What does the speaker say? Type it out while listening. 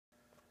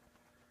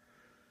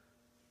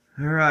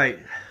All right,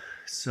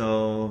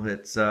 so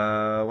it's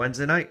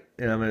Wednesday night,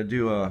 and I'm going to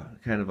do a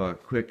kind of a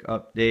quick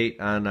update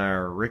on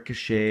our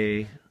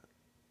Ricochet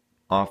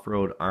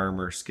off-road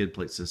armor skid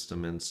plate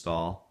system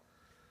install.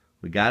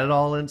 We got it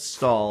all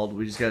installed.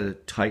 We just got to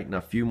tighten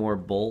a few more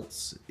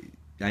bolts.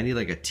 I need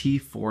like a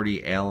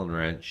T40 Allen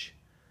wrench,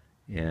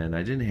 and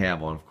I didn't have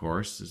one, of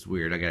course. It's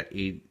weird. I got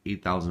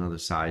 8,000 other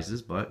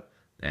sizes, but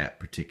that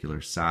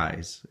particular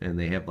size, and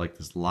they have like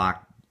this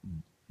lock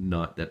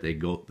nut that the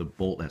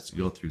bolt has to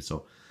go through.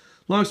 So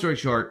long story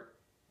short,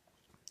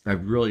 I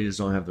really just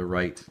don't have the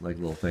right like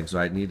little thing, so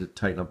I need to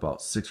tighten up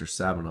about 6 or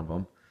 7 of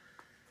them.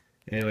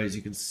 Anyways,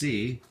 you can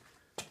see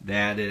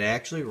that it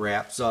actually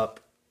wraps up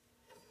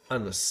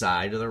on the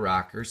side of the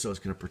rocker, so it's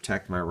going to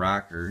protect my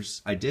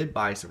rockers. I did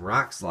buy some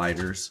rock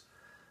sliders,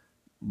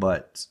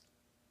 but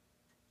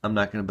I'm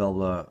not going to be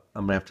able to.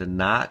 I'm going to have to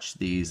notch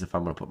these if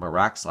I'm going to put my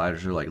rock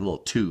sliders. They're like little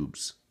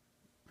tubes,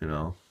 you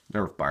know,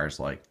 Nerf bars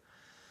like.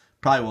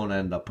 Probably won't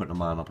end up putting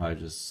them on. I'll probably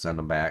just send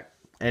them back.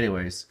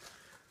 Anyways,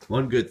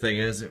 one good thing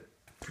is it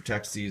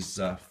protects these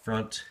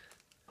front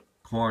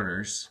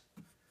corners.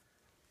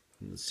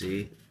 You can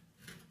see,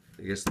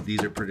 I guess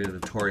these are pretty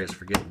notorious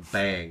for getting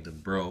banged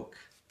and broke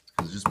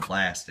because it's just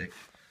plastic.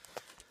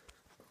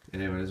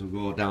 Anyways,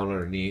 we'll go down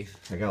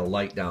underneath. I got a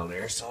light down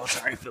there, so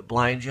sorry if it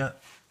blinds you.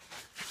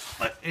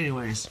 But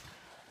anyways,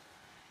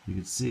 you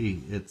can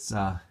see it's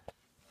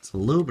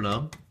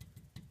aluminum.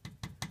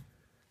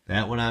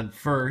 That went on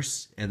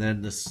first, and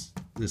then this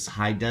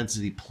high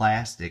density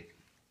plastic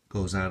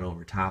goes on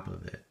over top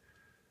of it.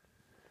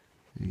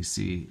 And you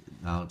see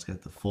now it's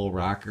got the full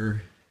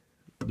rocker.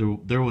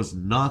 There was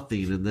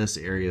nothing in this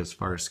area as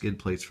far as skid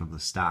plates from the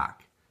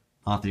stock.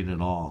 Nothing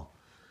at all.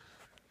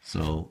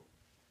 So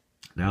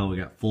now we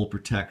got full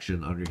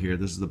protection under here.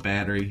 This is the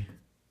battery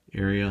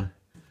area,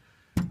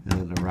 and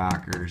then the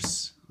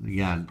rockers.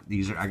 Again,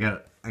 these are I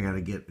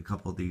gotta get a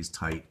couple of these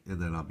tight,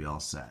 and then I'll be all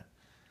set.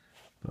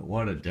 But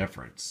what a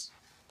difference.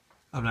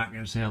 I'm not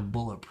going to say I'm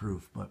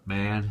bulletproof, but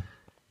man,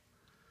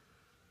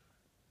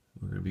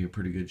 we're going to be in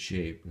pretty good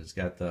shape. It's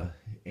got the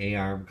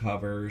A-arm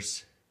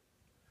covers,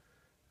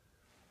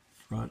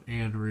 front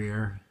and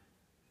rear.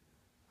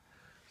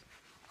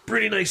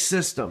 Pretty nice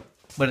system,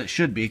 but it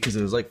should be because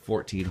it was like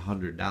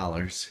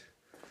 $1,400.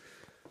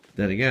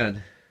 Then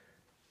again,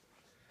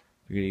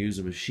 you're going to use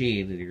a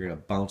machine and you're going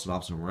to bounce it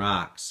off some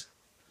rocks,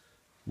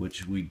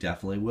 which we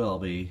definitely will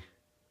be.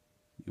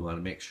 You want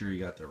to make sure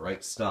you got the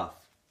right stuff.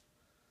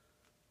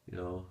 You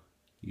know,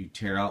 you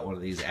tear out one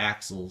of these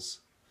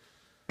axles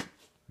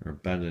or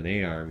bend an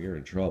A-arm, you're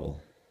in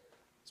trouble.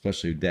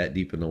 Especially that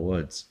deep in the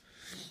woods.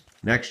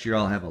 Next year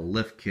I'll have a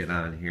lift kit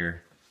on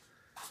here.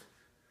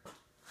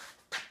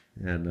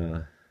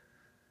 And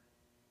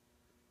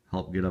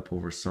help get up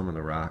over some of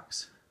the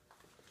rocks.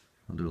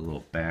 I'll do a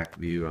little back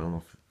view. I don't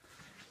know if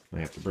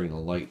I have to bring the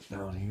light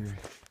down here.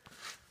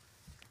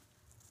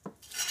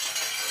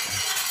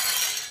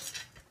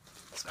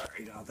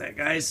 Sorry about that,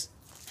 guys.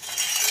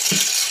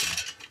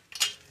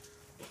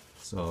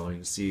 So you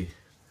can see,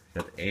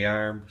 got the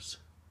A-arms,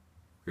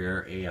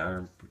 rear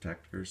A-arm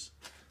protectors.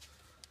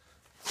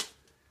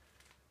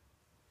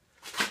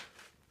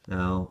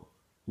 Now,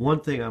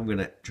 one thing I'm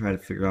gonna try to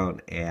figure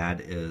out and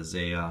add is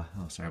a. Oh,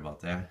 sorry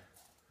about that.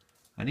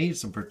 I need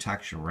some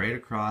protection right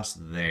across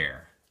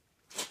there.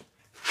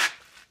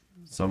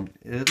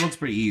 It looks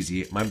pretty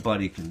easy. My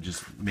buddy can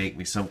just make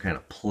me some kind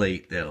of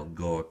plate that'll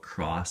go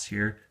across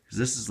here.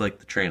 This is like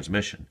the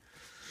transmission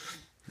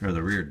or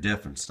the rear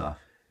diff and stuff.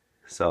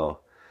 So,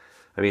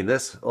 I mean,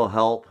 this will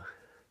help,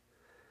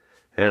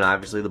 and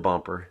obviously the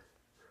bumper,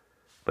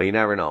 but you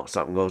never know.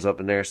 Something goes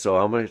up in there, so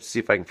I'm going to see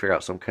if I can figure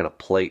out some kind of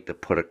plate to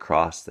put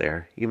across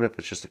there, even if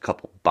it's just a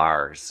couple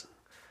bars.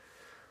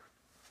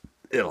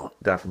 It'll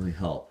definitely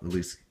help, at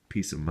least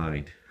peace of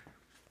mind.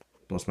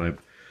 Plus my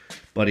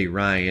buddy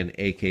Ryan,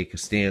 A.K.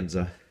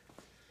 Costanza,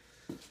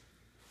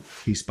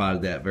 he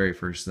spotted that very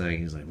first thing.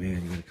 He's like,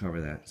 man, you gotta cover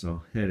that.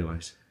 So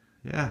anyways,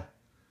 yeah,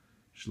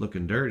 it's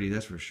looking dirty,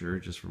 that's for sure,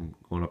 just from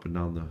going up and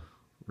down the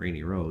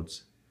rainy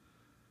roads.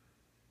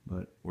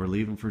 But we're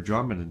leaving for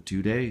Drummond in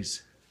 2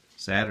 days,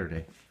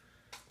 Saturday.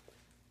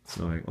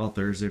 So like, well,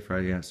 Thursday,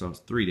 Friday, yeah, so it's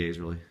 3 days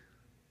really.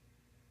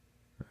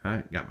 All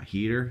right, got my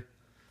heater's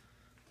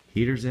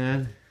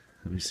in.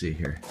 Let me see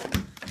here.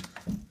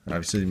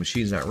 Obviously the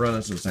machine's not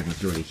running, so it's not gonna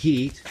throw any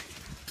heat.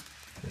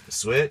 Hit the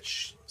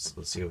switch.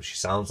 Let's see what she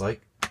sounds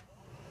like.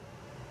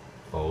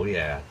 Oh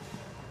yeah.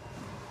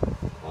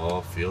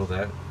 Oh, feel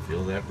that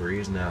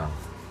breeze now.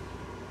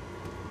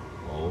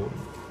 Oh,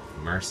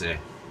 mercy.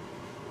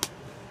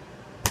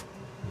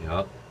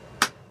 Yup.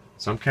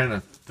 Some kind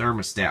of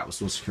thermostat was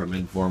supposed to come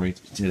in for me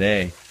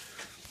today.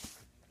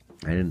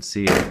 I didn't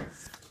see it.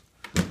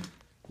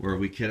 Where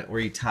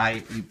you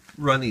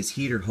run these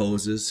heater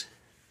hoses,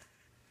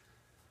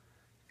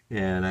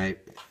 and I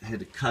had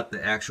to cut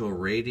the actual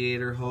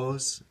radiator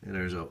hose, and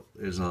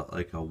there's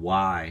like a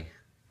Y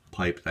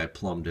pipe that I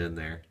plumbed in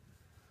there,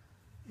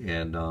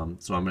 and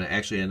so I'm gonna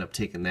actually end up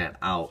taking that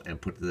out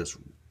and put this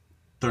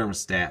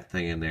thermostat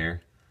thing in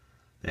there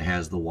that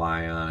has the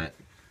Y on it.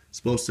 It's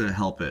supposed to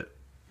help it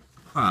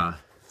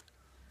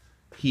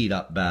heat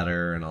up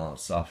better and all that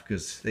stuff,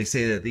 because they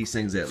say that these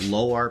things at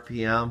low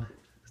RPM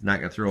is not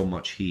going to throw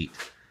much heat.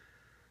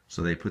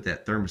 So they put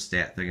that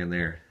thermostat thing in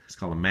there. It's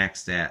called a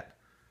max stat,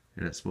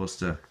 and it's supposed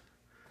to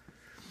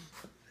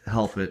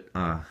help it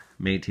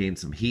maintain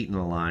some heat in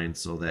the line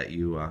so that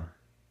you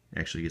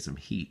actually get some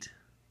heat.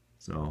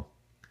 So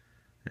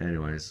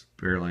anyways,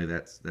 apparently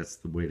that's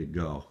the way to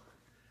go.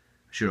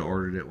 I should have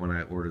ordered it when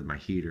I ordered my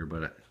heater,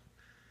 but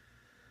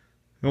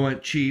I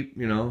went cheap,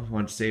 you know,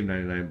 wanted to save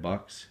 99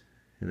 bucks.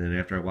 And then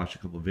after I watched a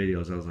couple of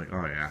videos, I was like,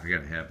 oh yeah, I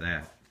gotta have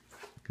that.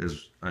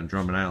 Because on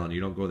Drummond Island,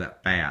 you don't go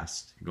that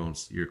fast.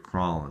 You're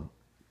crawling.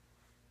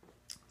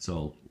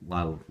 So a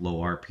lot of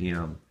low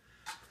RPM.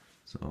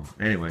 So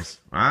anyways,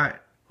 alright.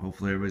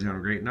 Hopefully everybody's having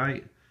a great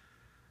night.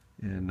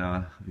 And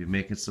I'll be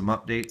making some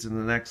updates in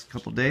the next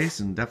couple days,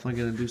 and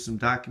definitely going to do some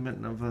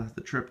documenting of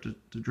the trip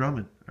to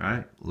Drummond.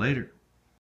 Alright, later.